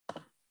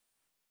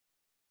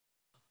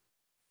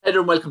Hi there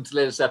and welcome to the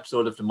latest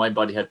episode of the Mind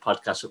Body Head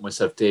podcast with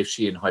myself, Dave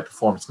Sheehan, high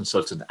performance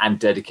consultant and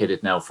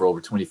dedicated now for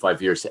over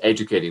 25 years to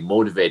educating,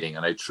 motivating,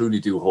 and I truly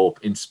do hope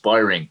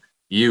inspiring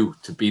you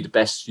to be the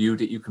best you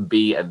that you can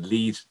be and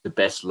lead the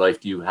best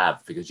life you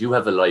have, because you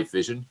have a life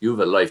vision, you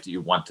have a life that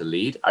you want to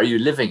lead. Are you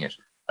living it?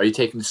 Are you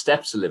taking the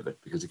steps to live it?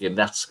 Because again,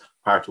 that's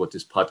part of what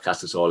this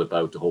podcast is all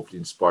about, to hopefully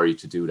inspire you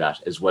to do that,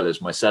 as well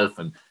as myself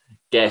and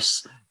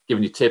guests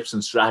giving you tips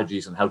and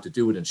strategies on how to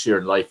do it and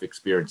sharing life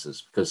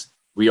experiences, because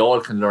we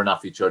all can learn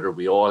off each other.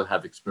 We all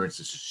have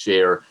experiences to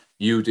share.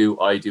 You do,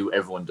 I do,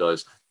 everyone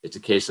does. It's a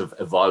case of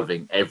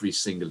evolving every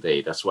single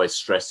day. That's why I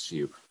stress to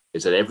you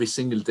is that every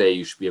single day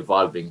you should be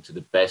evolving to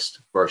the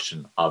best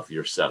version of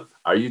yourself.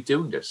 Are you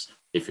doing this?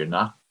 If you're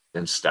not,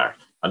 then start.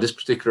 On this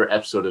particular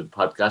episode of the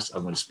podcast,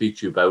 I'm going to speak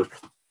to you about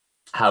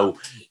how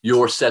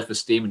your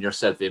self-esteem and your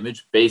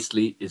self-image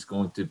basically is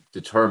going to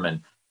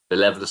determine the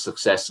level of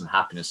success and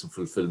happiness and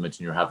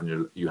fulfillment you have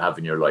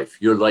in your life.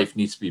 Your life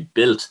needs to be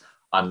built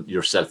on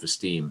your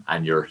self-esteem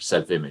and your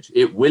self-image.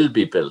 It will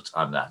be built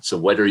on that. So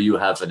whether you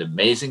have an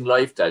amazing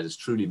life that is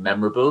truly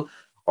memorable,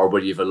 or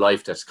whether you have a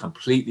life that's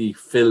completely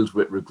filled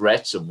with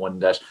regrets and one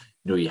that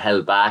you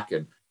held back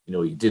and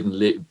you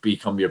didn't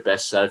become your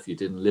best self, you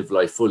didn't live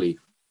life fully,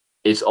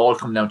 it's all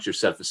come down to your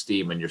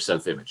self-esteem and your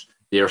self-image.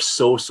 They are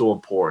so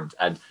important.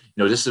 And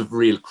this is a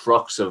real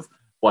crux of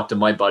what the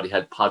My Body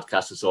Head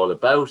podcast is all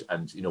about,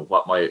 and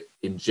what my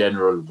in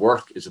general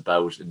work is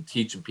about, in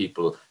teaching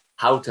people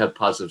how to have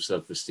positive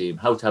self-esteem,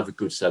 how to have a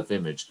good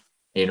self-image,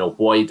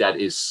 why that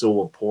is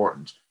so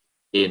important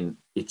in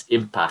its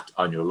impact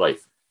on your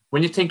life.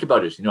 When you think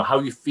about it, how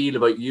you feel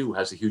about you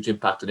has a huge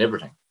impact on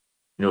everything.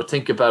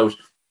 Think about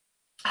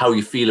how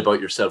you feel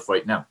about yourself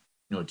right now.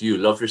 Do you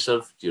love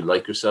yourself? Do you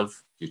like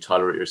yourself? Do you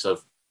tolerate yourself?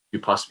 Do you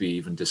possibly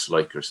even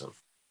dislike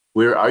yourself?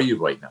 Where are you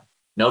right now?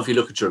 Now, if you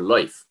look at your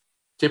life,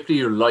 typically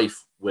your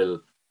life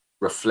will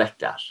reflect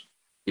that.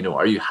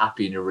 Are you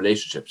happy in your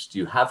relationships? Do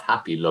you have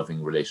happy,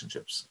 loving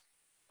relationships?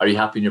 Are you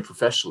happy in your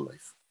professional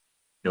life?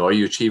 Are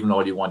you achieving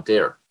all you want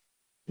there?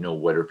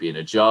 Whether it be in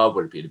a job,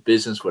 whether it be in a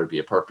business, whether it be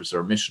a purpose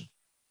or a mission.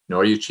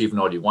 Are you achieving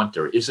all you want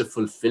there? Is it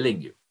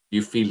fulfilling you? Do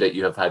you feel that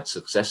you have had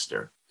success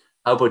there?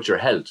 How about your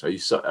health? Are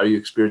you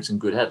experiencing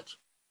good health?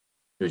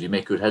 Do you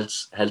make good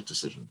health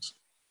decisions?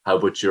 How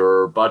about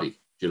your body?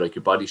 Do you like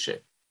your body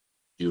shape?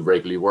 Do you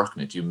regularly work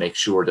on it? Do you make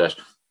sure that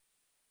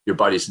your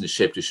body's in the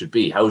shape it should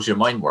be? How's your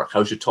mind work?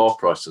 How's your thought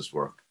process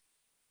work?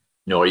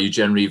 Are you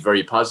generally a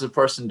very positive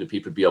person? Do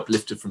people be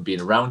uplifted from being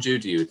around you?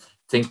 Do you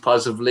think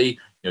positively?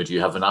 Do you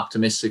have an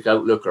optimistic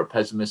outlook or a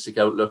pessimistic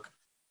outlook?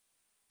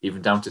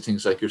 Even down to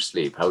things like your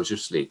sleep. How's your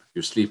sleep?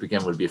 Your sleep,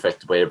 again, will be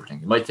affected by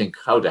everything. You might think,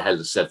 how the hell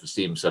does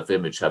self-esteem,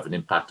 self-image have an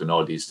impact on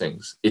all these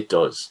things? It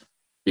does,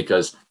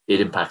 because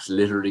it impacts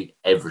literally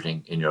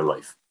everything in your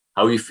life.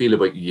 How you feel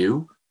about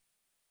you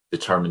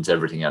determines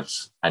everything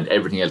else, and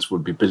everything else will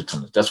be built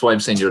on it. That's why I'm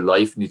saying your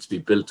life needs to be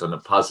built on a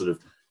positive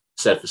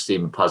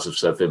self-esteem and positive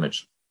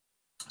self-image.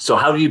 So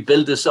how do you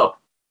build this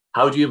up?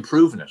 How do you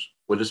improve in it?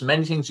 Well, there's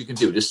many things you can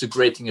do. This is the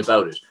great thing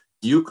about it.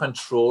 You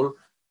control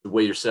the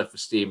way your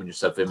self-esteem and your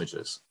self-image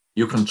is.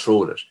 You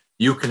control it.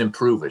 You can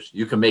improve it.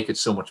 You can make it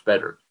so much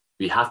better.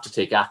 But you have to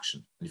take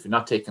action. And if you're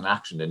not taking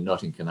action, then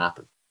nothing can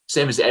happen.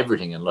 Same as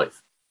everything in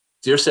life.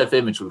 So your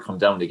self-image will come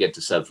down again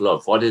to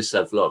self-love. What is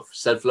self-love?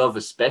 Self-love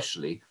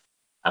especially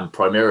and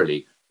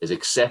primarily is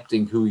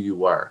accepting who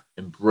you are,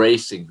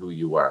 embracing who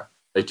you are.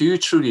 Like, do you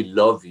truly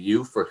love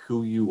you for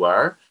who you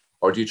are?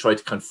 Or do you try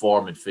to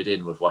conform and fit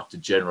in with what the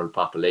general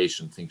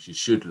population thinks you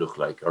should look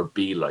like, or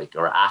be like,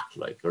 or act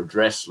like, or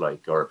dress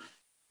like, or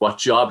what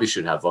job you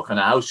should have, what kind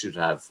of house you should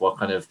have, what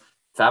kind of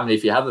family,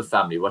 if you have a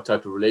family, what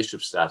type of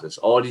relationship status,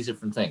 all these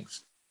different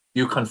things.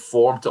 You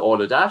conform to all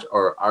of that,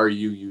 or are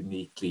you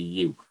uniquely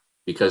you?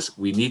 Because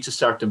we need to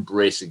start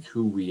embracing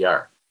who we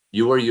are.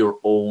 You are your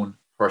own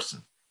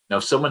person. Now,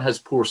 if someone has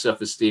poor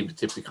self-esteem, to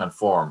typically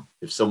conform.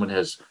 If someone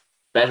has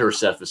better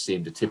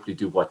self-esteem, to typically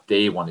do what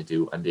they want to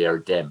do, and they are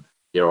them.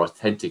 They're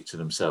authentic to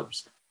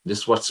themselves. This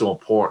is what's so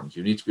important.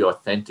 You need to be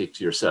authentic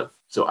to yourself.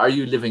 So are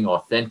you living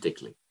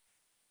authentically?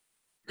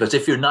 Because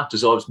if you're not,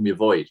 there's always going to be a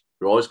void.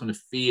 You're always going to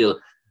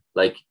feel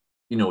like,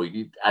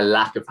 a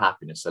lack of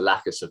happiness, a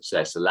lack of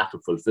success, a lack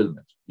of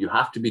fulfillment. You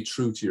have to be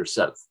true to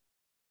yourself.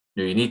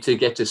 You need to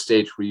get to a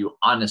stage where you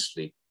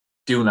honestly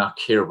do not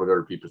care what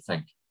other people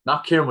think.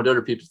 Not caring what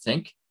other people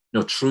think,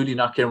 truly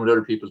not caring what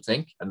other people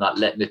think, and not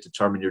letting it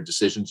determine your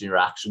decisions and your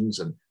actions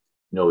and,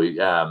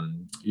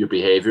 your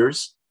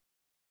behaviors,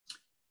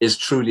 is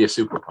truly a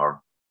superpower.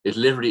 It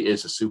literally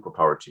is a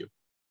superpower to you.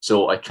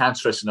 So I can't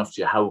stress enough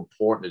to you how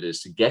important it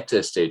is to get to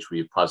a stage where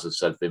you have positive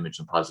self-image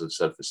and positive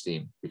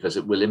self-esteem, because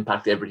it will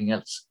impact everything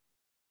else.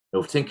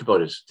 Think about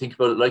it. Think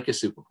about it like a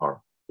superpower.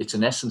 It's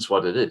in essence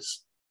what it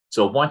is.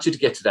 So I want you to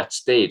get to that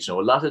stage. A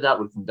lot of that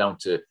will come down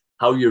to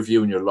how you're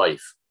viewing your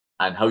life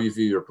and how you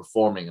view your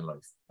performing in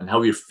life and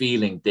how you're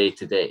feeling day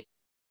to day.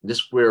 And this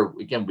is where,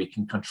 again, we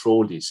can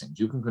control these things.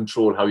 You can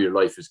control how your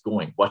life is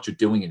going, what you're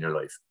doing in your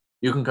life.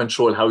 You can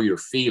control how you're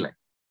feeling.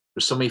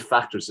 There's so many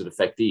factors that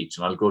affect each,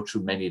 and I'll go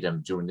through many of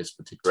them during this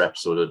particular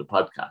episode of the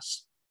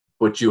podcast.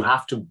 but you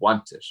have to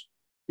want it.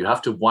 You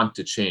have to want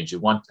to change.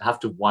 Have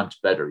to want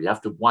better. You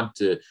have to want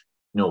to,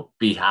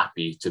 be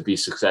happy, to be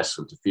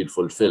successful, to feel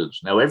fulfilled.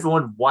 Now,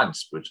 everyone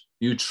wants, but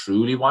you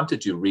truly want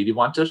it. You really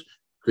want it,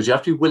 because you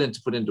have to be willing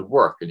to put in the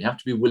work, and you have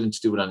to be willing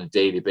to do it on a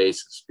daily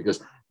basis,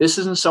 because this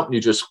isn't something you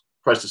just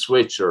press a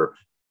switch or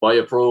buy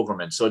a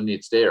program and suddenly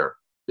it's there.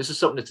 This is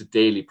something that's a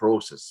daily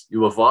process.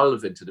 You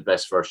evolve into the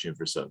best version of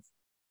yourself.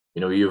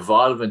 You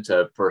evolve into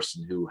a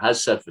person who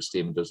has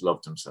self-esteem and does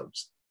love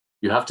themselves.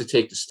 You have to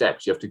take the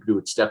steps. You have to do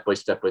it step by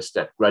step by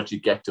step, gradually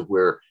get to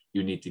where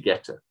you need to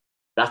get to.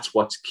 That's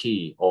what's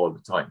key all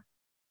the time.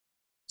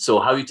 So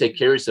how you take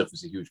care of yourself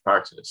is a huge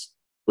part of this.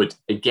 But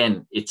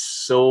again, it's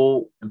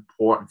so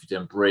important for you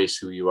to embrace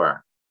who you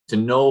are, to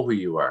know who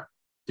you are,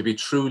 to be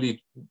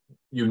truly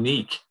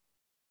unique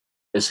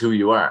as who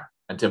you are,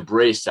 and to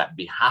embrace that and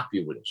be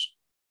happy with it.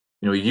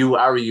 You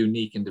are a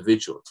unique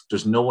individual.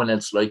 There's no one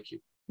else like you.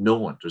 No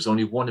one. There's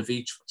only one of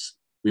each of us.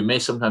 We may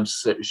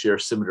sometimes share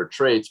similar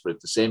traits, but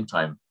at the same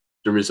time,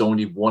 there is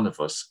only one of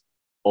us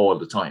all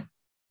the time.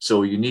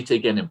 So you need to,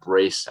 again,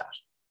 embrace that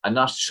and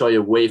not shy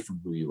away from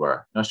who you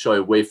are, not shy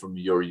away from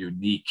your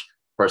unique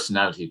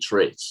personality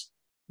traits,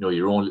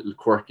 your own little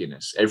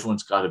quirkiness.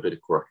 Everyone's got a bit of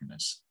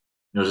quirkiness.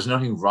 There's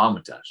nothing wrong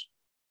with that.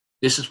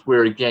 This is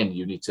where, again,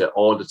 you need to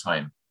all the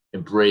time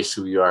embrace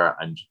who you are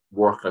and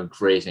work on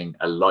creating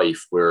a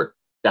life where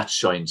that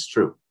shines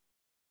through.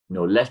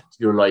 Let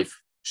your life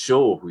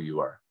show who you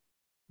are.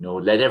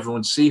 Let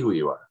everyone see who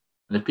you are.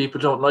 And if people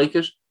don't like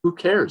it, who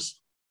cares?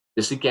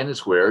 This, again,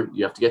 is where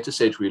you have to get to a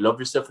stage where you love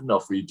yourself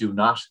enough where you do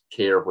not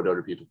care what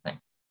other people think.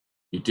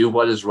 You do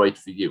what is right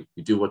for you.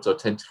 You do what's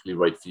authentically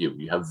right for you.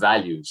 You have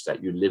values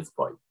that you live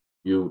by.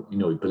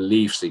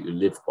 Beliefs that you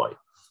live by.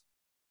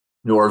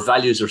 Our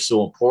values are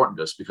so important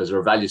to us because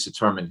our values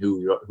determine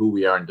who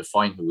we are and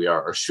define who we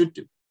are, or should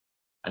do.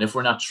 And if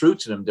we're not true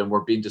to them, then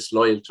we're being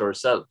disloyal to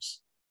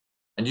ourselves.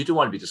 And you don't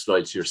want to be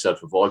disloyal to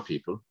yourself of all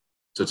people.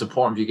 So it's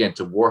important for you, again,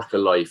 to work a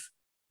life,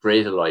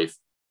 create a life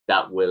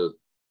that will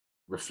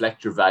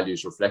reflect your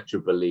values, reflect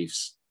your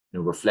beliefs,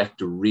 reflect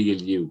the real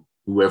you,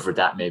 whoever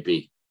that may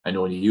be. And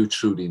only you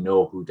truly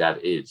know who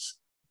that is.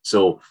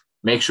 So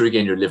make sure,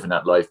 again, you're living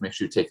that life. Make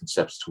sure you're taking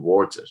steps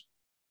towards it.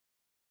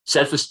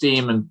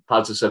 Self-esteem and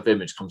positive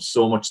self-image comes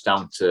so much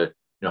down to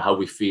how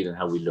we feel and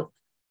how we look.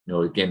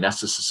 Again,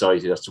 that's the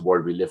society, that's the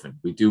world we live in.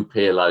 We do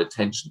pay a lot of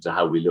attention to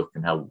how we look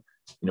and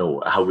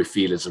how we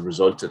feel as a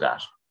result of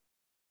that.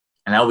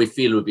 And how we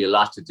feel will be a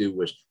lot to do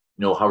with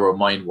how our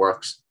mind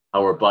works,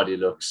 how our body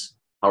looks,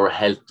 how our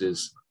health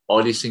is.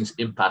 All these things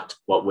impact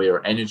what way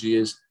our energy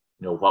is,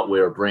 what way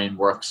our brain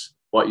works.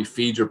 What you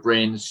feed your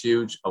brain is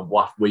huge, and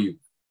what way you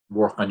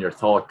work on your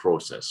thought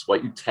process,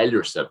 what you tell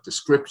yourself, the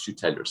scripts you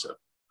tell yourself.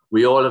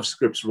 We all have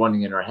scripts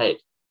running in our head,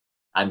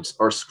 and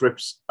our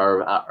scripts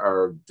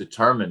are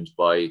determined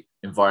by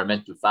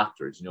environmental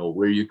factors,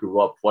 where you grew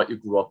up, what you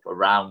grew up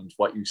around,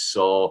 what you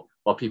saw,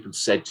 what people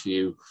said to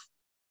you,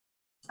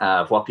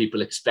 what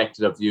people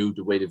expected of you,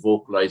 the way they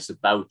vocalized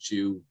about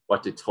you,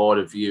 what they thought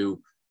of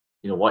you,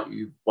 what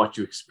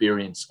you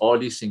experienced. All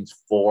these things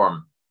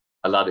form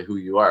a lot of who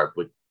you are,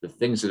 but the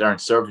things that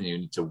aren't serving you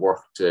need to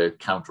work to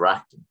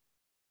counteract them,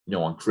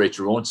 and create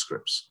your own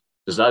scripts.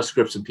 There's a lot of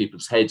scripts in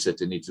people's heads that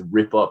they need to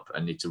rip up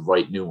and need to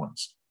write new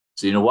ones.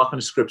 So, what kind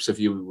of scripts have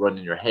you run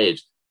in your head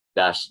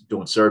that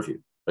don't serve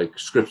you? Like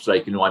scripts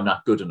like, I'm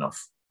not good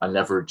enough. I'll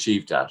never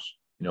achieve that.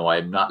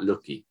 I'm not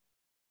lucky.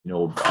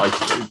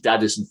 That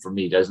isn't for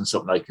me. That isn't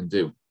something I can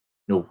do.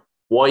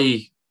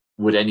 Why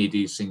would any of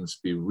these things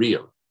be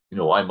real?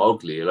 I'm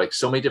ugly. Like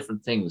so many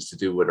different things to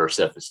do with our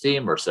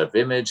self-esteem, our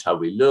self-image, how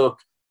we look,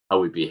 how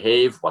we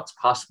behave, what's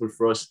possible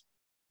for us.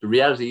 The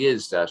reality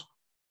is that,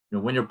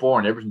 when you're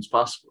born, everything's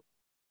possible.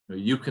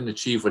 You can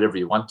achieve whatever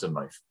you want in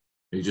life.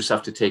 You just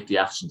have to take the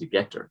action to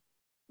get there.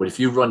 But if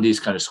you run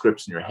these kind of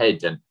scripts in your head,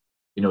 then,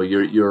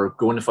 you're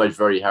going to find it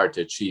very hard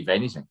to achieve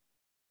anything.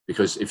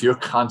 Because if you're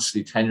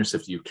constantly telling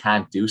yourself that you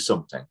can't do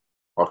something,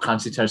 or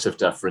constantly telling yourself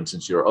that, for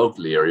instance, you're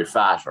ugly or you're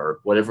fat or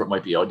whatever it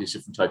might be, all these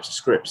different types of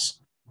scripts,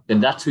 then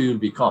that's who you'll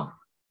become.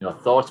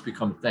 Thoughts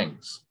become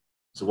things.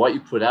 So what you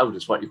put out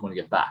is what you're going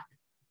to get back.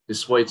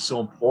 This is why it's so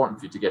important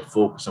for you to get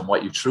focused on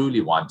what you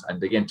truly want,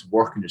 and again, to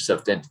work on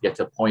yourself then to get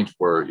to a point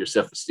where your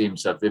self-esteem,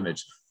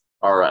 self-image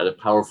are at a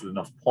powerful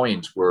enough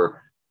point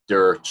where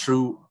they're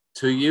true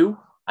to you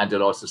and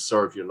they'll also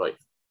serve your life.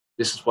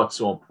 This is what's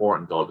so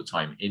important all the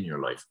time in your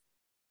life.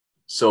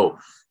 So,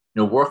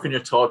 work on your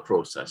thought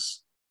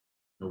process.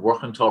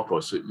 Work on thought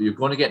process. You're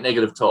going to get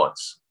negative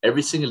thoughts.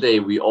 Every single day,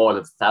 we all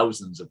have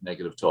thousands of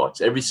negative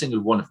thoughts. Every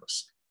single one of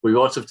us. We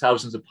also have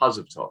thousands of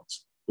positive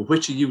thoughts. But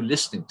which are you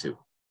listening to?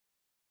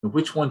 And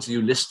which ones are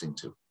you listening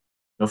to?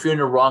 Now, if you're in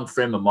a wrong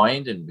frame of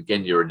mind, and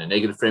again, you're in a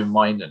negative frame of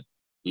mind, and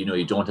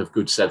you don't have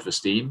good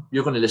self-esteem,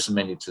 you're going to listen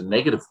mainly to the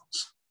negative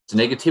ones. So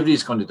negativity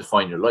is going to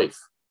define your life.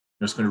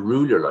 It's going to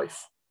rule your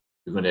life.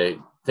 You're going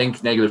to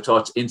think negative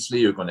thoughts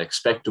instantly. You're going to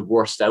expect the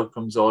worst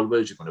outcomes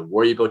always. You're going to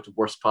worry about the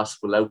worst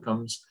possible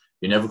outcomes.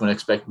 You're never going to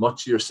expect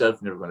much of yourself.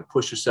 You're never going to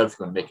push yourself.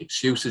 You're going to make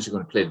excuses. You're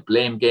going to play the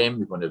blame game.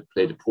 You're going to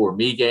play the poor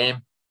me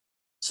game.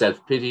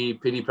 self-pity,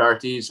 pity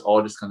parties,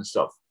 all this kind of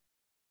stuff.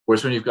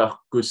 Whereas when you've got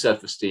good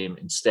self-esteem,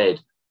 instead,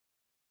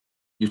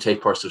 you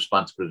take personal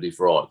responsibility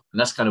for all. And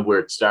that's kind of where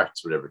it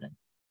starts with everything.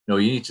 You know,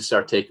 you need to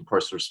start taking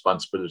personal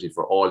responsibility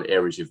for all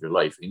areas of your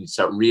life. You need to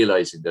start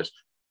realizing that,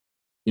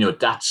 you know,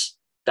 that's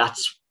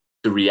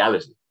the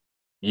reality.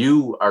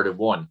 You are the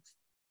one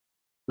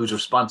who's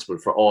responsible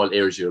for all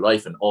areas of your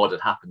life and all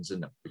that happens in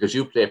them, because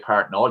you play a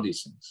part in all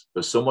these things.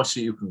 There's so much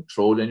that you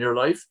control in your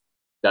life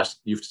that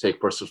you have to take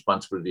personal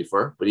responsibility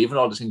for. But even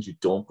all the things you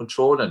don't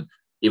control, and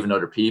even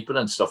other people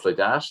and stuff like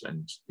that,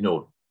 and, you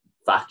know,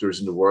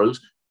 factors in the world,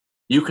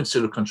 you can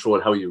still control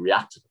how you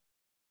react to them.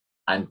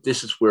 And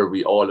this is where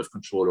we all have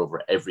control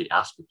over every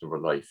aspect of our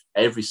life,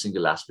 every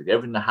single aspect,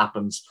 everything that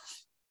happens,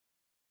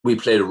 we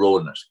play a role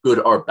in it, good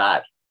or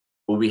bad.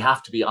 But we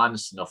have to be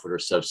honest enough with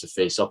ourselves to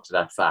face up to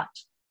that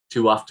fact.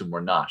 Too often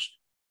we're not.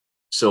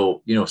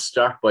 So, you know,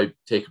 start by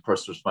taking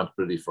personal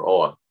responsibility for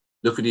all.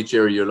 Look at each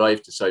area of your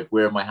life, decide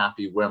where am I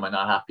happy, where am I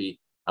not happy,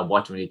 and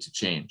what do we need to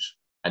change,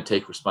 and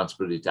take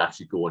responsibility to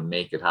actually go and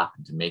make it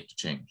happen, to make the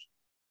change.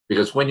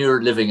 Because when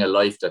you're living a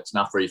life that's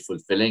not very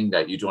fulfilling,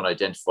 that you don't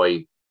identify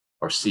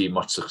or see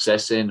much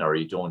success in, or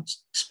you don't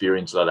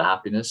experience a lot of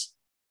happiness,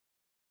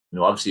 you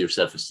know, obviously your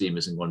self-esteem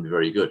isn't going to be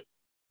very good.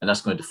 And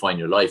that's going to define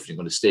your life. You're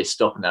going to stay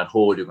stuck in that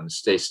hole. You're going to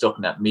stay stuck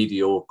in that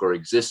mediocre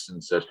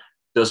existence that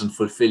doesn't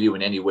fulfill you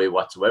in any way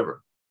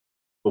whatsoever.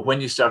 But when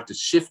you start to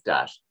shift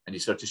that, and you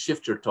start to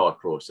shift your thought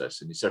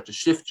process, and you start to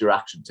shift your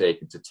action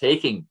taken to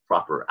taking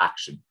proper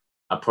action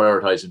and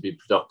prioritizing being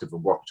productive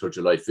and working towards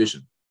your life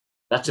vision,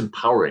 that's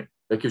empowering.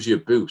 That gives you a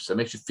boost. That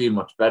makes you feel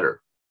much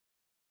better.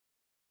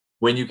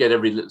 When you get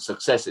every little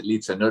success, it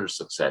leads to another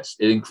success.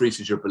 It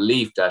increases your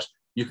belief that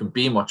you can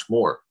be much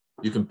more.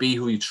 You can be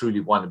who you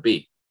truly want to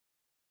be.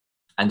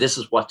 And this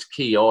is what's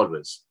key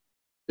always.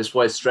 This is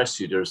why I stress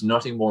you, there's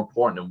nothing more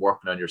important than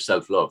working on your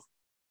self-love.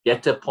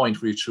 Get to a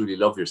point where you truly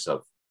love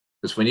yourself.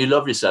 Because when you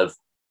love yourself,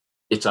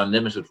 it's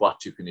unlimited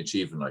what you can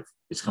achieve in life.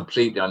 It's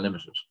completely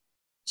unlimited.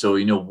 So,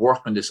 you know,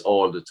 work on this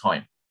all the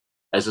time.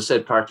 As I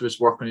said, part of it is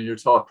working on your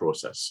thought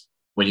process.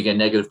 When you get a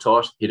negative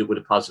thought, hit it with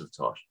a positive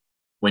thought.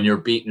 When you're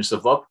beating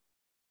yourself up,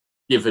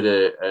 give it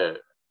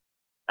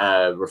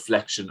a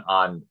reflection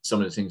on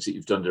some of the things that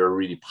you've done that are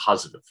really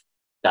positive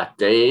that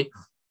day,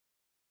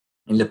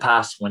 in the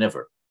past,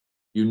 whenever.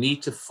 You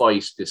need to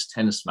fight this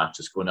tennis match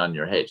that's going on in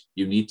your head.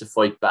 You need to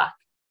fight back.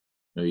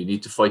 You know, you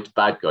need to fight the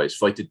bad guys,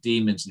 fight the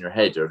demons in your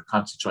head that are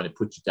constantly trying to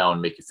put you down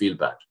and make you feel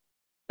bad.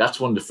 That's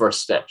one of the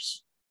first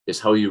steps, is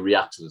how you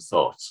react to the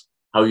thoughts,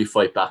 how you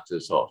fight back to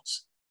the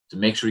thoughts, to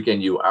make sure, again,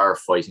 you are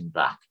fighting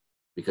back.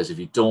 Because if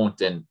you don't,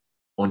 then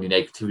only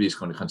negativity is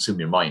going to consume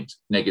your mind.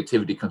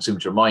 Negativity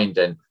consumes your mind,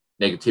 then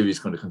negativity is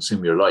going to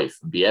consume your life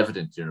and be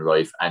evident in your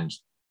life, and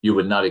you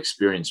will not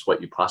experience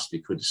what you possibly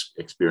could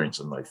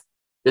experience in life.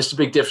 This is a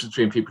big difference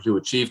between people who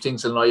achieve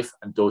things in life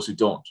and those who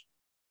don't.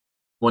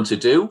 Ones who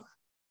do,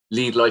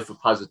 lead life with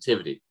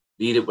positivity,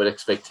 lead it with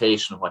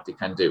expectation of what they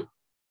can do.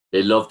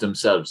 They love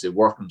themselves, they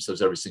work on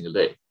themselves every single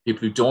day.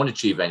 People who don't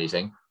achieve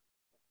anything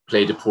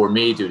play the poor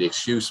me, do the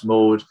excuse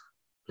mode,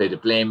 play the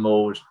blame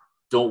mode,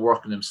 don't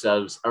work on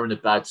themselves, are in a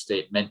bad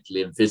state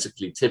mentally and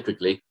physically,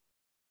 typically,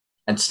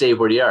 and stay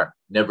where they are,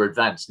 never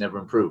advance, never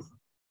improve.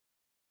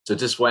 So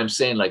this is why I'm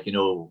saying, like, you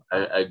know,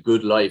 a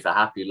good life, a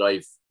happy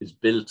life is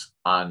built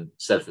on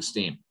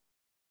self-esteem.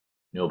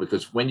 You know,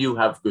 because when you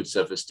have good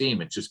self-esteem,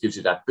 it just gives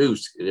you that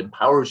boost. It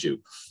empowers you.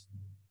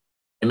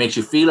 It makes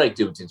you feel like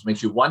doing things,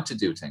 makes you want to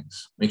do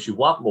things, makes you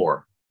want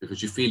more,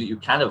 because you feel that you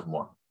can have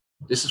more.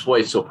 This is why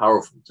it's so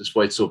powerful. This is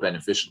why it's so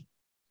beneficial.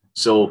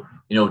 So,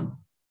 you know,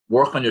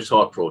 work on your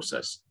thought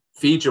process.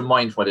 Feed your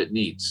mind what it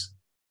needs.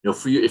 You know,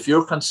 for you, if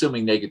you're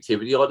consuming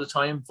negativity all the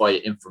time via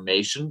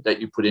information that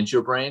you put into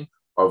your brain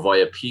or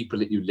via people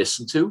that you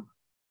listen to,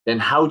 then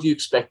how do you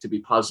expect to be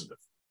positive?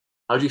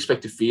 How do you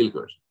expect to feel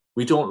good?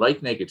 We don't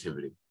like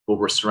negativity, but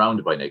we're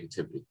surrounded by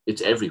negativity.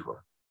 It's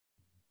everywhere.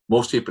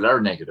 Most people are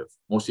negative.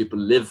 Most people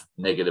live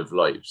negative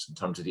lives in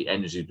terms of the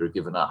energy they're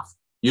giving off.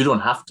 You don't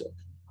have to.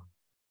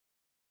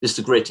 This is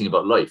the great thing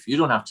about life. You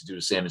don't have to do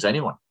the same as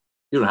anyone.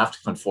 You don't have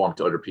to conform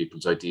to other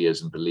people's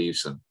ideas and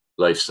beliefs and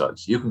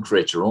lifestyles. You can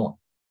create your own,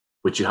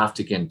 but you have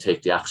to, again,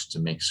 take the action to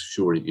make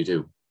sure that you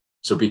do.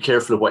 So be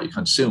careful of what you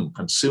consume.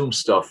 Consume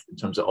stuff in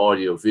terms of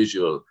audio,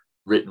 visual,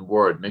 written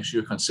word. Make sure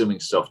you're consuming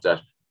stuff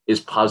that is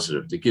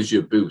positive, that gives you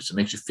a boost, that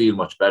makes you feel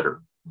much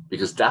better,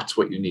 because that's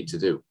what you need to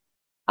do.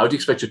 How do you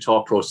expect your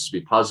thought process to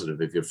be positive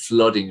if you're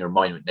flooding your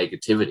mind with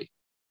negativity?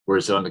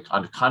 Whereas on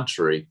the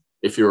contrary,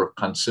 if you're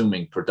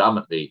consuming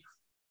predominantly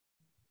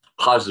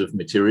positive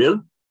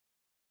material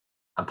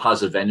and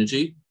positive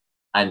energy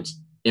and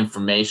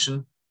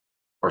information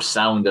or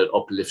sound that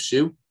uplifts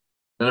you,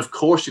 then of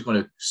course you're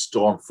going to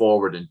storm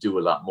forward and do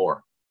a lot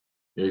more.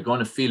 You're going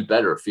to feel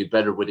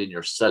better within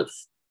yourself.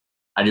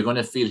 And you're going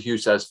to feel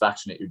huge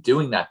satisfaction that you're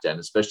doing that then,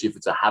 especially if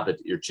it's a habit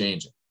that you're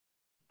changing.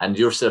 And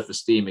your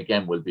self-esteem,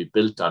 again, will be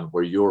built on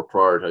where you're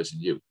prioritizing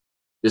you.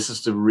 This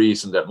is the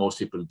reason that most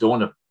people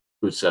don't have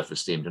good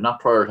self-esteem. They're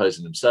not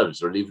prioritizing themselves.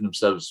 They're leaving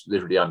themselves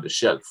literally on the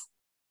shelf.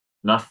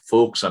 not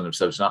focus on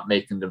themselves, not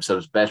making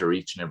themselves better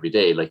each and every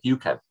day like you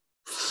can.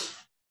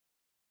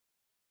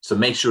 So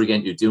make sure,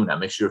 again, you're doing that.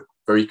 Make sure you're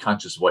very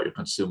conscious of what you're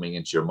consuming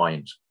into your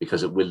mind,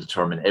 because it will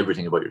determine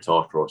everything about your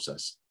thought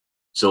process.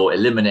 So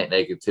eliminate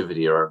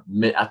negativity, or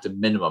at the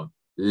minimum,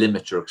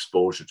 limit your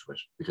exposure to it,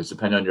 because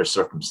depending on your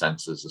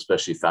circumstances,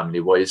 especially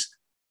family-wise,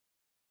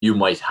 you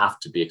might have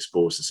to be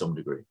exposed to some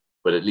degree,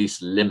 but at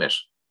least limit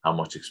how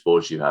much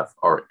exposure you have,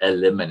 or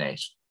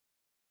eliminate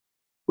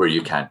where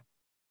you can.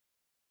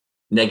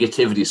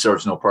 Negativity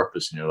serves no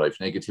purpose in your life.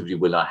 Negativity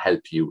will not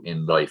help you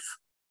in life.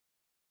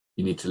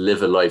 You need to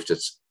live a life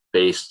that's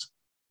based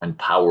and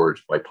powered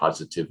by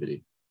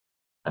positivity.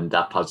 And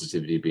that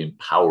positivity being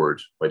powered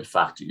by the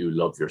fact that you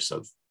love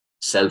yourself.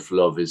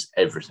 Self-love is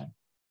everything.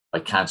 I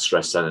can't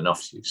stress that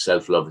enough to you.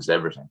 Self-love is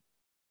everything.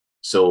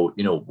 So,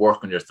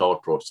 work on your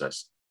thought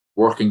process.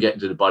 Work on getting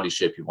to the body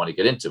shape you want to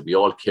get into. We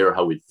all care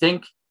how we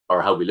think,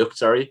 or how we look,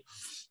 sorry.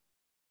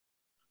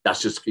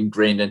 That's just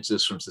ingrained into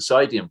us from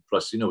society. And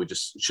plus, we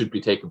just should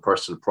be taking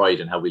personal pride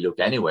in how we look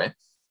anyway.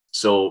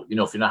 So,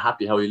 if you're not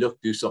happy how you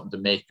look, do something to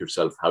make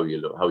yourself how you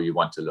look, how you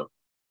want to look.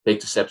 Take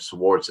the steps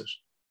towards it.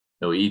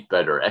 Eat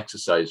better,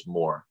 exercise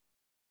more,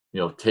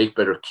 take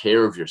better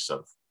care of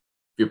yourself.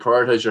 If you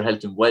prioritize your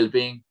health and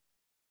well-being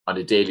on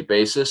a daily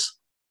basis,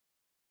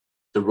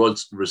 the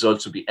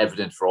results will be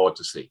evident for all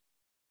to see.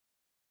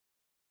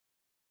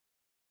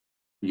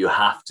 You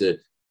have to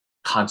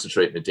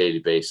concentrate on a daily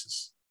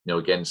basis.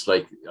 Again, it's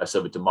like I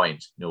said with the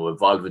mind,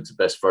 evolve into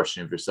the best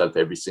version of yourself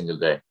every single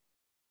day.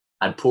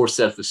 And poor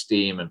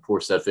self-esteem and poor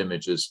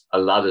self-image a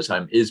lot of the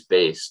time is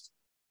based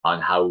on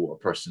how a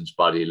person's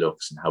body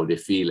looks and how they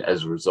feel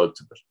as a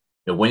result of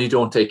it. When you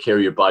don't take care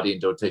of your body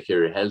and don't take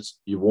care of your health,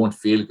 you won't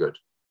feel good.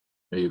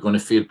 You're going to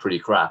feel pretty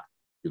crap.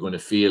 You're going to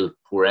feel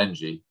poor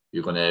energy.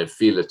 You're going to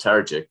feel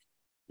lethargic.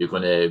 You're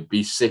going to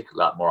be sick a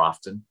lot more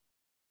often.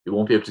 You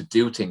won't be able to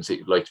do things that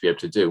you'd like to be able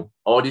to do.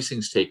 All these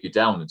things take you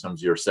down in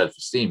terms of your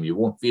self-esteem. You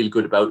won't feel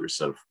good about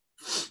yourself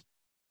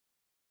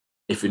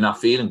if you're not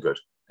feeling good,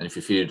 and if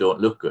you feel you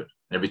don't look good.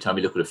 And every time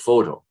you look at a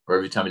photo, or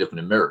every time you look in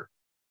a mirror,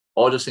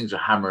 all those things are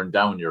hammering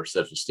down your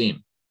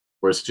self-esteem.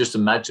 Whereas just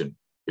imagine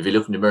if you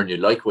look in the mirror and you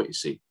like what you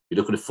see, you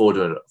look at a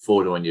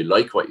photo and you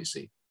like what you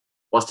see,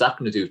 what's that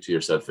going to do to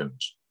your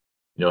self-image?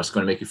 It's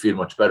going to make you feel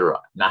much better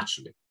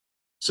naturally.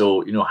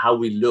 So, how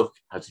we look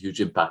has a huge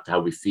impact on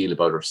how we feel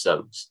about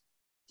ourselves.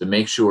 To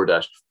make sure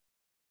that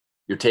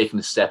you're taking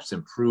the steps to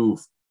improve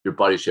your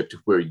body shape to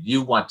where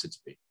you want it to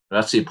be. And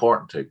that's the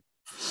important thing.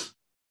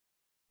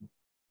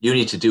 You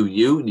need to do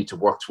you need to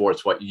work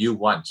towards what you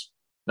want,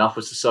 not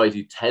what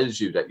society tells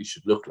you that you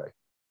should look like.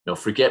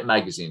 Forget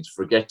magazines,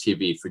 forget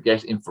TV,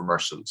 forget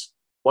infomercials.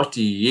 What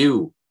do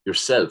you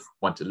yourself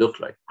want to look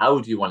like? How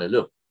do you want to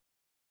look?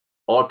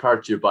 All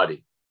parts of your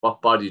body.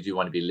 What body do you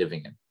want to be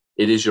living in?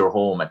 It is your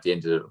home at the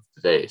end of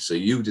the day. So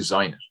you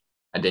design it,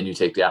 and then you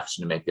take the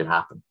action to make it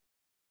happen.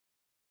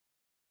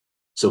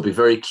 So be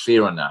very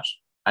clear on that,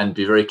 and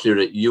be very clear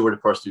that you are the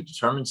person who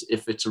determines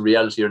if it's a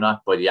reality or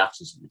not by the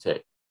actions that you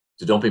take.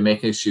 So don't be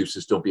making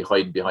excuses. Don't be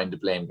hiding behind the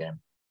blame game.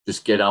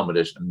 Just get on with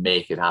it and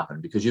make it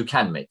happen, because you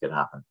can make it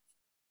happen.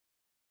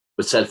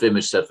 But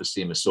self-image,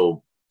 self-esteem is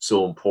so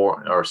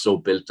important, or so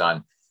built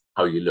on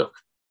how you look.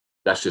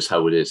 That's just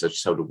how it is. That's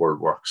just how the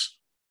world works.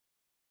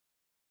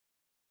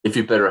 If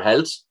you have better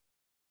health,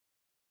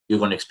 you're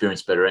going to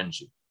experience better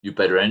energy. You have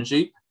better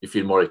energy, you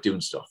feel more like doing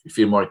stuff. You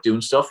feel more like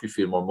doing stuff, you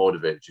feel more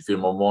motivated. You feel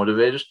more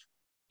motivated,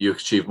 you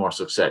achieve more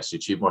success. You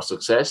achieve more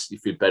success, you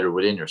feel better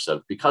within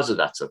yourself because of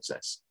that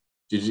success.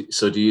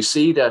 So do you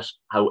see that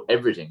how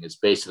everything is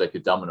basically like a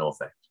domino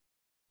effect?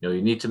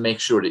 You need to make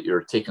sure that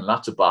you're ticking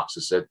lots of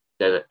boxes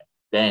that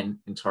then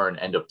in turn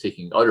end up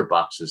ticking other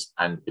boxes,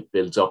 and it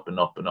builds up and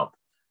up and up.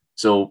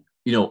 So,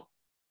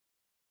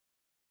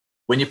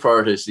 when you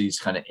prioritize these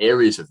kind of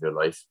areas of your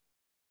life,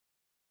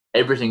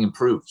 everything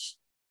improves.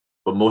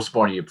 But most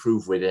importantly, you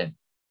improve within.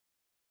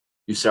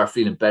 You start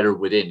feeling better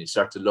within. You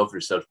start to love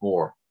yourself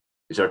more.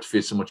 You start to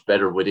feel so much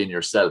better within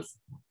yourself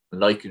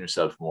and liking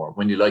yourself more.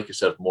 When you like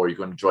yourself more, you're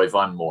going to drive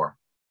on more.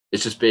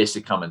 It's just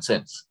basic common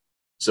sense.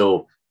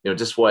 So,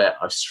 just why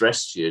I've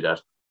stressed to you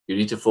that you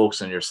need to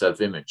focus on your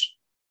self-image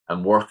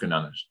and working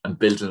on it and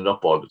building it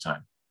up all the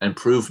time and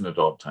improving it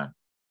all the time.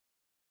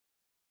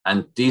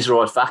 And these are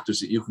all factors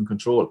that you can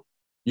control.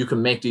 You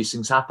can make these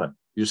things happen.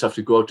 You just have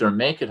to go out there and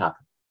make it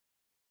happen.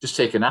 Just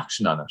take an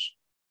action on it.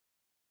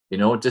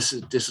 This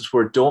is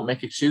where don't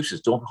make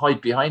excuses. Don't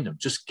hide behind them.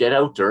 Just get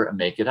out there and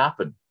make it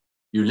happen.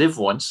 You live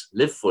once,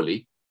 live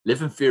fully,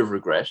 live in fear of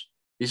regret.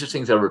 These are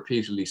things I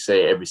repeatedly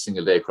say every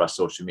single day across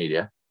social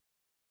media.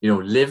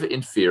 Live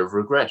in fear of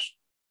regret.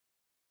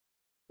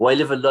 Why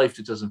live a life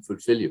that doesn't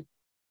fulfill you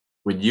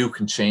when you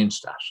can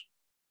change that?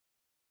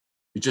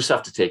 You just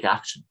have to take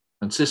action,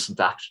 consistent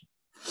action,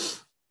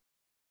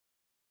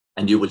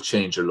 and you will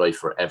change your life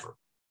forever.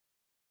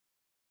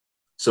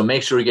 So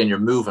make sure, again, you're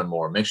moving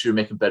more. Make sure you're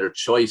making better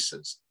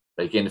choices.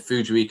 Like, again, the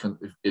food you eat,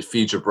 it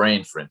feeds your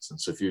brain, for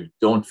instance. So if you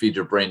don't feed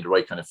your brain the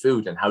right kind of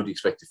food, then how do you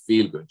expect to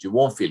feel good? You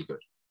won't feel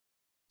good.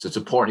 So it's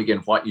important,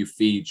 again, what you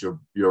feed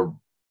your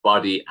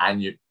body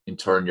and in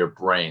turn your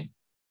brain.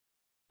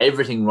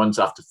 Everything runs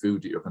off the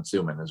food that you're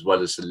consuming as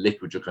well as the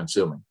liquid you're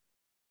consuming.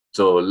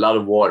 So a lot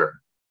of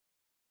water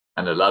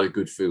and a lot of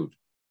good food.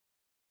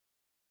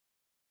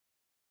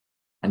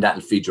 And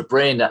that'll feed your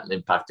brain, that'll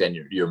impact then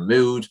your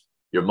mood,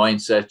 your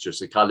mindset, your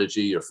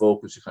psychology, your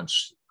focus, your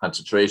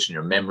concentration,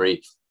 your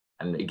memory,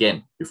 and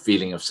again, your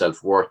feeling of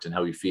self-worth and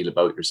how you feel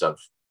about yourself.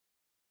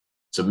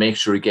 So make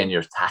sure, again,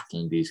 you're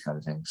tackling these kind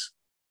of things.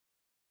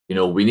 You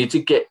know, we need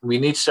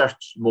to start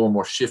more and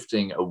more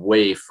shifting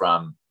away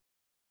from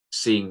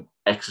seeing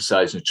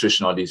exercise,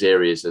 nutrition, all these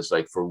areas as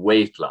like for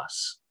weight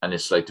loss. And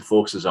it's like the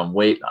focus is on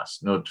weight loss.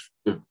 No,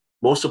 the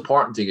most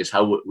important thing is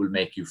how it will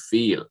make you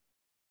feel.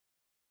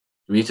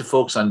 We need to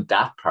focus on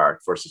that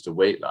part versus the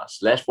weight loss.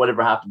 Let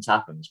whatever happens,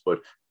 happens. But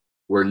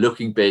we're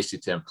looking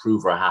basically to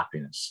improve our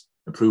happiness,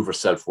 improve our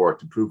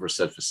self-worth, improve our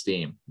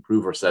self-esteem,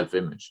 improve our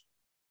self-image,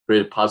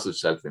 create a positive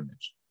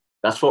self-image.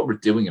 That's what we're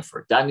doing it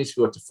for. That needs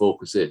to be what the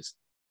focus is.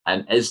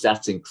 And as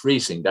that's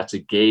increasing, that's a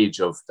gauge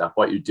of that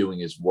what you're doing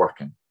is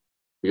working.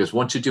 Because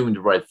once you're doing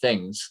the right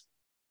things,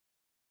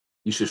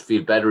 you should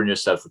feel better in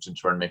yourself, which in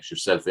turn makes your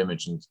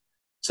self-image and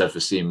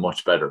self-esteem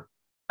much better.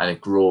 And it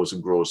grows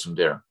and grows from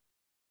there.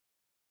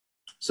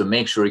 So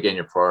make sure, again,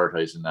 you're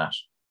prioritizing that.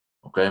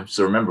 Okay.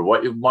 So remember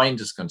what your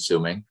mind is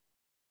consuming,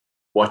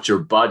 what your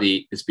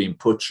body is being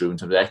put through in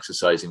terms of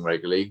exercising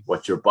regularly,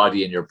 what your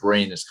body and your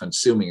brain is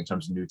consuming in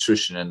terms of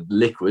nutrition and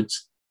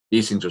liquids.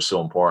 These things are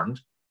so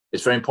important.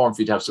 It's very important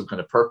for you to have some kind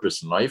of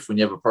purpose in life. When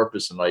you have a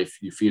purpose in life,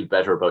 you feel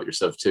better about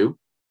yourself too.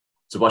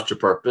 So what's your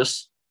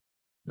purpose?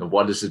 You know,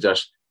 what is it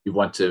that you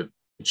want to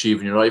achieve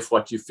in your life?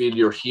 What do you feel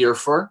you're here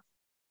for?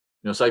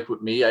 You know, it's like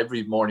with me,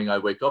 every morning I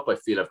wake up, I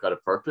feel I've got a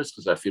purpose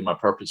because I feel my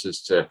purpose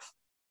is to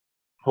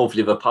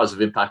hopefully have a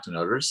positive impact on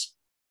others,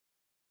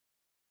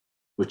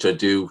 which I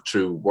do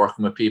through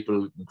working with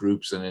people,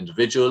 groups and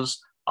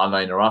individuals,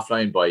 online or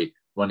offline, by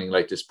running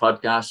like this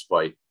podcast,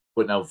 by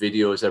putting out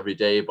videos every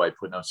day, by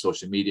putting out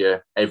social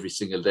media every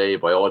single day,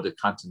 by all the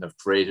content I've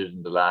created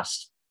in the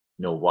last,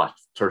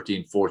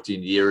 13,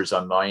 14 years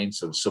online.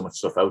 So there's so much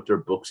stuff out there,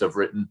 books I've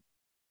written.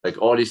 Like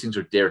all these things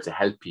are there to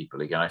help people.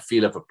 Again, I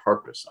feel I have a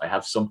purpose. I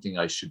have something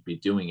I should be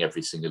doing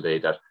every single day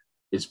that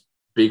is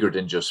bigger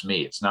than just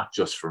me. It's not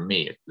just for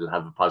me. It will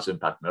have a positive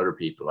impact on other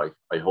people,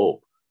 I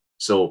hope.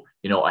 So,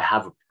 I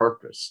have a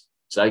purpose.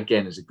 So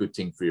again, is a good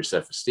thing for your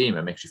self-esteem.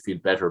 It makes you feel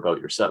better about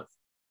yourself.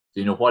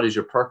 So, what is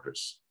your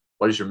purpose?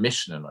 What is your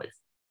mission in life?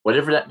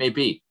 Whatever that may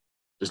be.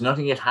 There's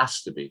nothing it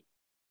has to be.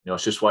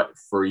 It's just what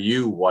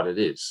it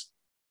is.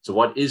 So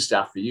what is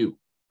that for you?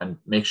 And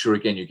make sure,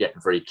 again, you're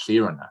getting very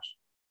clear on that.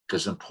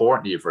 Because it's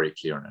important that you're very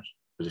clear on it.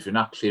 Because if you're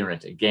not clear on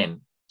it,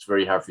 again, it's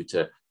very hard for you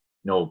to,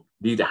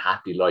 lead a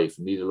happy life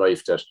and lead a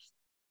life that,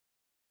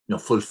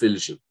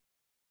 fulfills you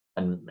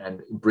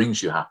and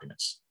brings you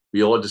happiness.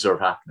 We all deserve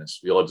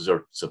happiness. We all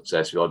deserve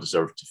success. We all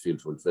deserve to feel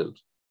fulfilled.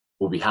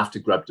 But we have to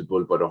grab the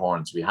bull by the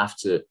horns. We have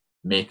to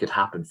make it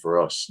happen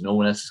for us. No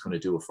one else is going to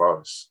do it for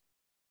us.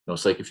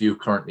 It's like if you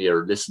currently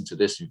are listening to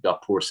this, you've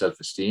got poor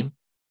self-esteem,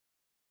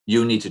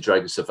 you need to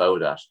drag yourself out of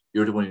that.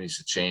 You're the one who needs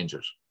to change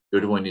it.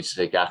 You're the one who needs to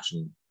take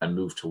action and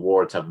move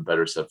towards having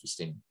better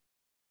self-esteem.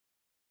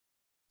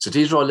 So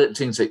these are all little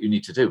things that you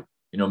need to do.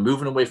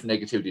 Moving away from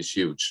negativity is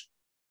huge,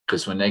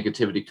 because when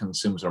negativity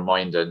consumes our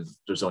mind, then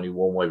there's only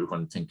one way we're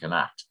going to think and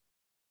act.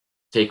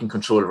 Taking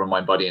control of our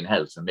mind, body, and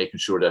health, and making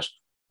sure that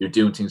you're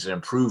doing things that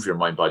improve your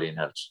mind, body, and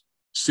health.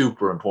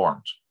 Super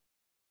important.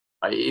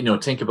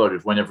 Think about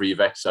it whenever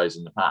you've exercised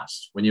in the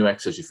past. When you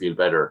exercise, you feel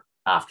better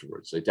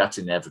afterwards. Like that's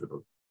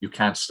inevitable. You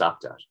can't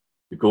stop that.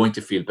 You're going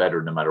to feel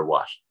better no matter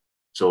what.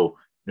 So,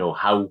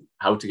 how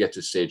to get to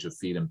the stage of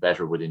feeling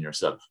better within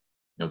yourself.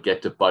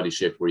 Get the body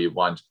shape where you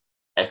want,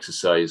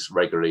 exercise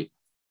regularly,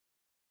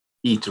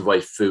 eat the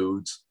right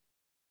foods,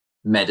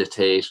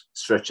 meditate,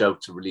 stretch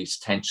out to release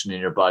tension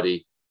in your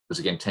body. Because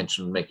again,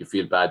 tension will make you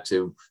feel bad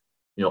too.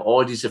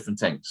 All these different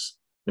things.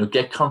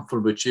 Get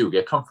comfortable with you.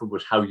 Get comfortable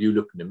with how you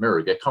look in the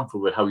mirror. Get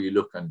comfortable with how you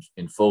look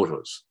in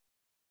photos.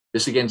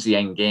 This again is the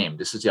end game.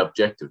 This is the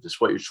objective. This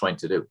is what you're trying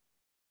to do.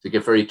 To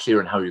get very clear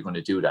on how you're going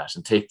to do that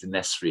and take the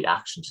necessary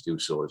action to do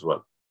so as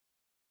well.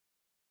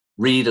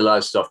 Read a lot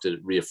of stuff that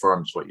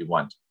reaffirms what you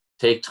want.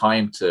 Take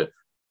time to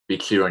be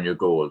clear on your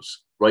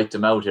goals. Write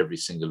them out every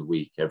single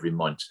week, every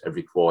month,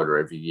 every quarter,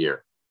 every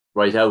year.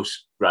 Write out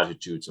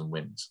gratitudes and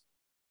wins.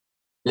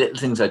 Little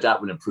things like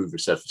that will improve your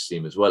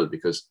self-esteem as well,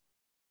 because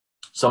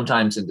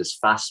sometimes in this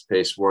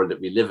fast-paced world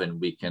that we live in,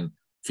 we can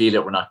feel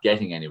that we're not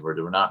getting anywhere,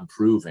 that we're not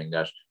improving,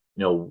 that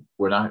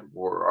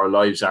our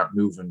lives aren't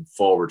moving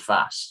forward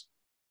fast.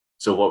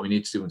 So what we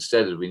need to do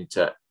instead is we need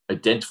to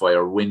identify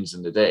our wins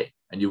in the day.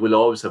 And you will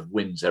always have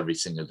wins every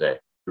single day.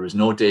 There is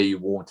no day you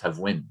won't have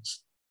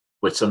wins.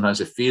 But sometimes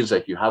it feels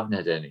like you haven't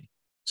had any.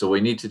 So what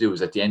we need to do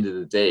is at the end of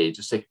the day,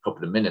 just take a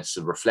couple of minutes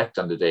to reflect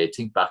on the day,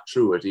 think back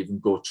through it, even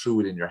go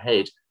through it in your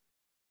head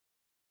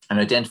and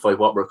identify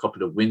what were a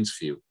couple of wins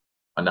for you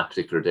on that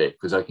particular day.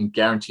 Because I can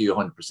guarantee you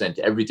 100%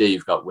 every day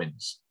you've got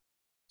wins.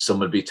 Some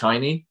will be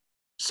tiny,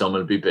 some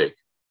will be big,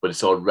 but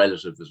it's all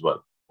relative as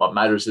well. What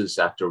matters is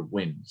that there are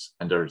wins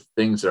and there are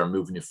things that are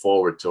moving you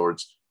forward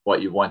towards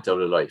what you want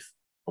out of life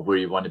or where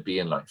you want to be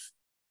in life.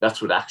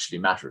 That's what actually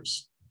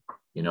matters,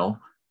 you know?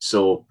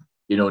 So,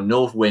 you know,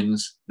 no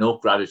wins, no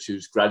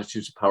gratitudes.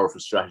 Gratitude's a powerful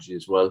strategy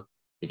as well.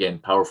 Again,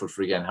 powerful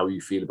for, again, how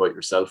you feel about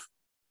yourself.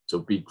 So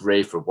be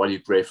grateful. What are you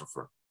grateful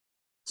for?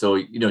 So,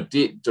 you know,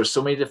 there's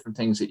so many different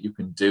things that you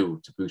can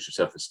do to boost your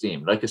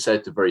self-esteem. Like I said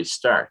at the very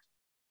start,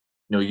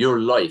 you know, your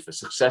life, a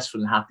successful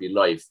and happy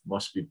life,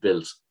 must be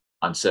built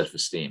on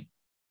self-esteem.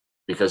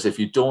 Because if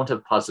you don't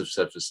have positive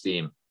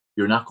self-esteem,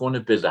 you're not going to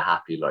build a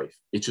happy life.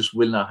 It just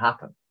will not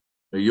happen.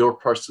 Now, your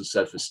personal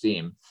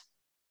self-esteem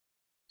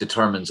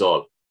determines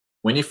all.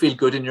 When you feel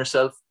good in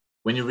yourself,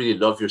 when you really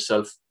love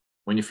yourself,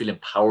 when you feel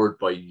empowered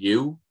by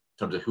you in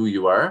terms of who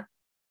you are,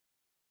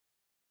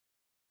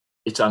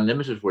 it's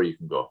unlimited where you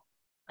can go.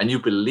 And you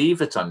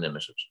believe it's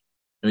unlimited.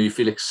 You know, you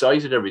feel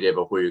excited every day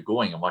about where you're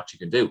going and what you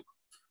can do.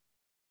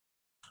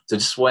 So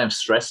this is why I'm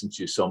stressing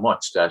to you so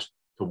much that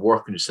to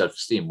work on your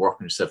self-esteem, work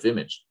on your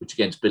self-image, which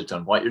again is built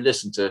on what you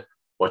listen to,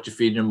 what you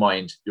feel in your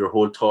mind, your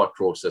whole thought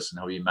process and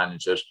how you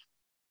manage it,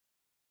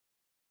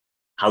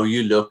 how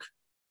you look,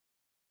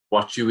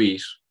 what you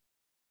eat,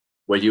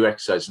 whether you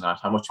exercise or not,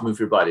 how much you move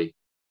your body,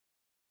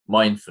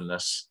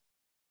 mindfulness,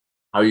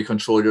 how you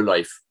control your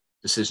life,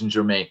 decisions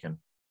you're making,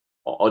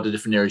 all the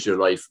different areas of your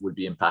life will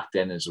be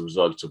impacted as a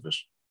result of it.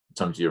 In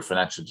terms of your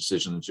financial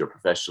decisions, your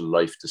professional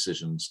life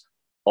decisions,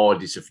 all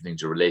these different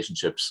things, your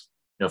relationships.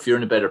 You know, if you're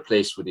in a better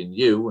place within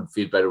you and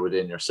feel better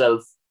within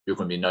yourself, you're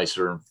going to be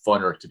nicer and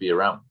funner to be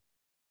around.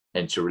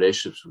 Hence, your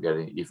relationships will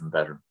get even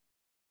better. Does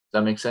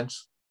that make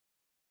sense?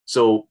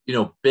 So, you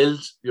know,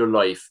 build your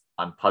life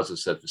on positive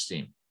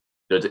self-esteem.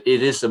 It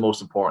is the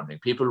most important thing.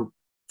 People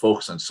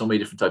focus on so many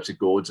different types of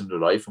goals in their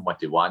life and what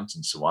they want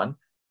and so on,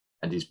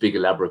 and these big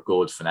elaborate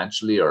goals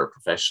financially or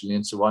professionally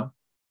and so on.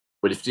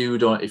 But if you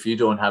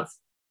don't have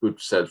good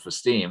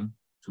self-esteem,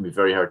 it's going to be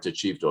very hard to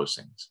achieve those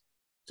things.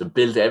 So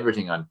build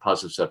everything on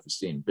positive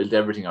self-esteem. Build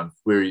everything on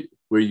where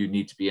you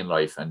need to be in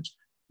life and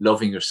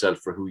loving yourself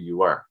for who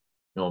you are.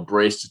 You know,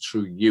 embrace the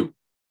true you.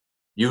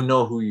 You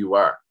know who you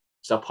are.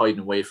 Stop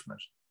hiding away from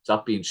it.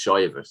 Stop being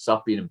shy of it.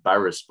 Stop being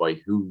embarrassed by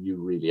who you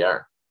really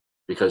are.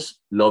 Because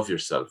love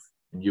yourself.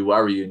 And you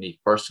are a unique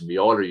person. We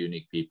all are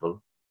unique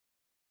people.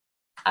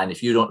 And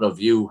if you don't love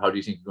you, how do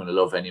you think you're going to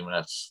love anyone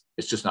else?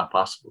 It's just not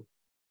possible.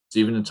 So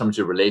even in terms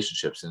of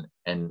relationships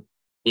and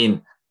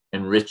in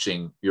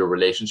enriching your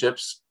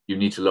relationships, you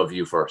need to love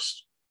you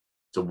first.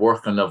 So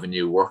work on loving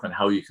you, work on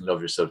how you can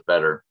love yourself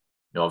better.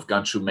 You know, I've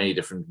gone through many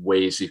different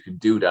ways you can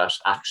do that,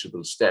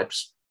 actionable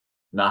steps,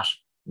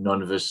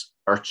 none of it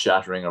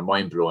earth-shattering or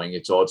mind-blowing.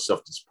 It's all stuff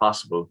that's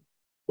possible,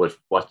 but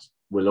what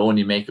will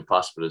only make it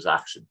possible is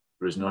action.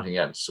 There is nothing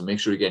else. So make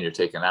sure, again, you're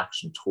taking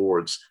action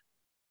towards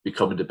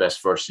becoming the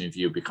best version of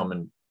you,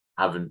 becoming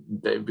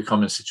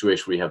a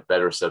situation where you have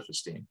better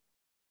self-esteem.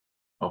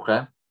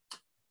 Okay?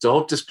 So I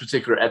hope this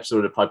particular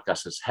episode of the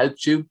podcast has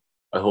helped you.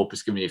 I hope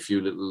it's given you a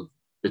few little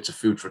bits of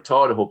food for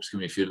thought. I hope it's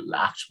given you a few little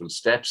actual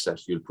steps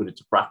that you'll put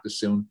into practice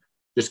soon.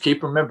 Just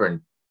keep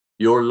remembering,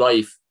 your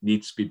life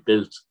needs to be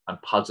built on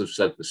positive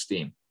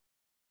self-esteem.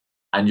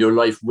 And your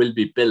life will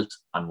be built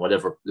on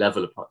whatever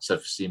level of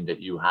self-esteem that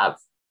you have.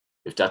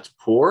 If that's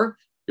poor,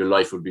 your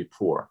life will be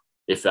poor.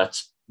 If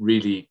that's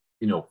really,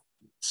 you know,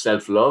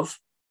 self-love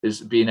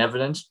is being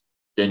evident,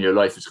 then your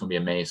life is going to be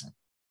amazing.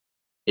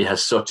 It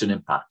has such an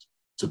impact.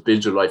 So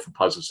build your life on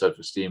positive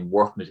self-esteem,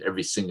 work on it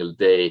every single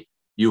day.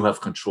 You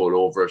have control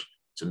over it.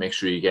 So make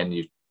sure, again,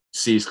 you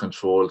seize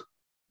control,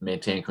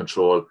 maintain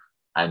control,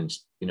 and,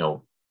 you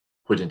know,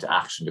 put into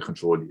action the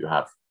control that you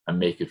have and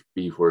make it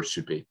be where it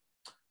should be.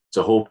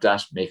 So I hope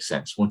that makes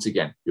sense. Once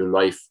again, your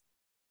life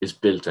is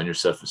built on your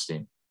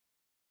self-esteem.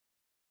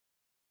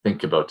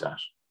 Think about that.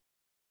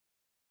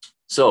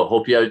 So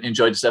hope you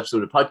enjoyed this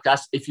episode of the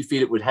podcast. If you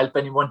feel it would help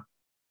anyone,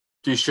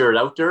 please share it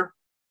out there.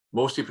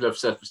 Most people have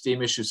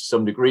self-esteem issues to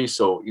some degree.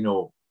 So, you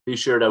know, please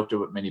share it out there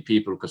with many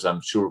people because I'm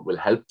sure it will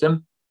help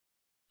them.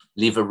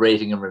 Leave a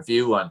rating and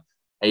review on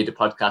any of the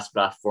podcast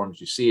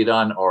platforms you see it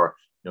on, or,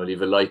 you know,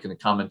 leave a like and a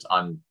comment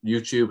on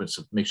YouTube, and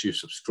make sure you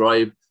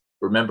subscribe.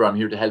 Remember, I'm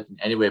here to help in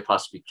any way I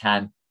possibly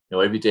can. You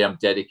know, every day I'm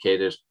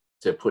dedicated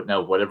to putting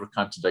out whatever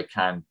content I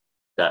can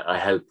that I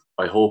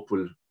hope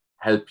will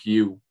help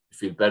you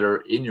feel better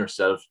in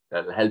yourself,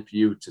 that will help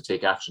you to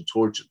take action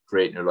towards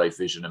creating your life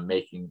vision and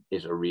making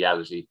it a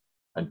reality,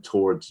 and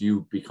towards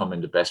you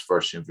becoming the best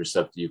version of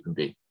yourself that you can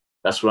be.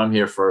 That's what I'm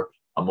here for.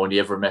 I'm only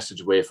ever a message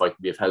away if I can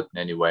be of help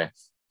in any way.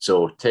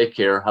 So take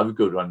care, have a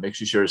good one, make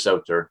sure you share this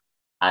out there.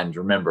 And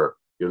remember,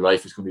 your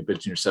life is going to be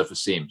built on your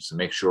self-esteem. So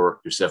make sure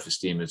your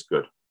self-esteem is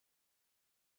good.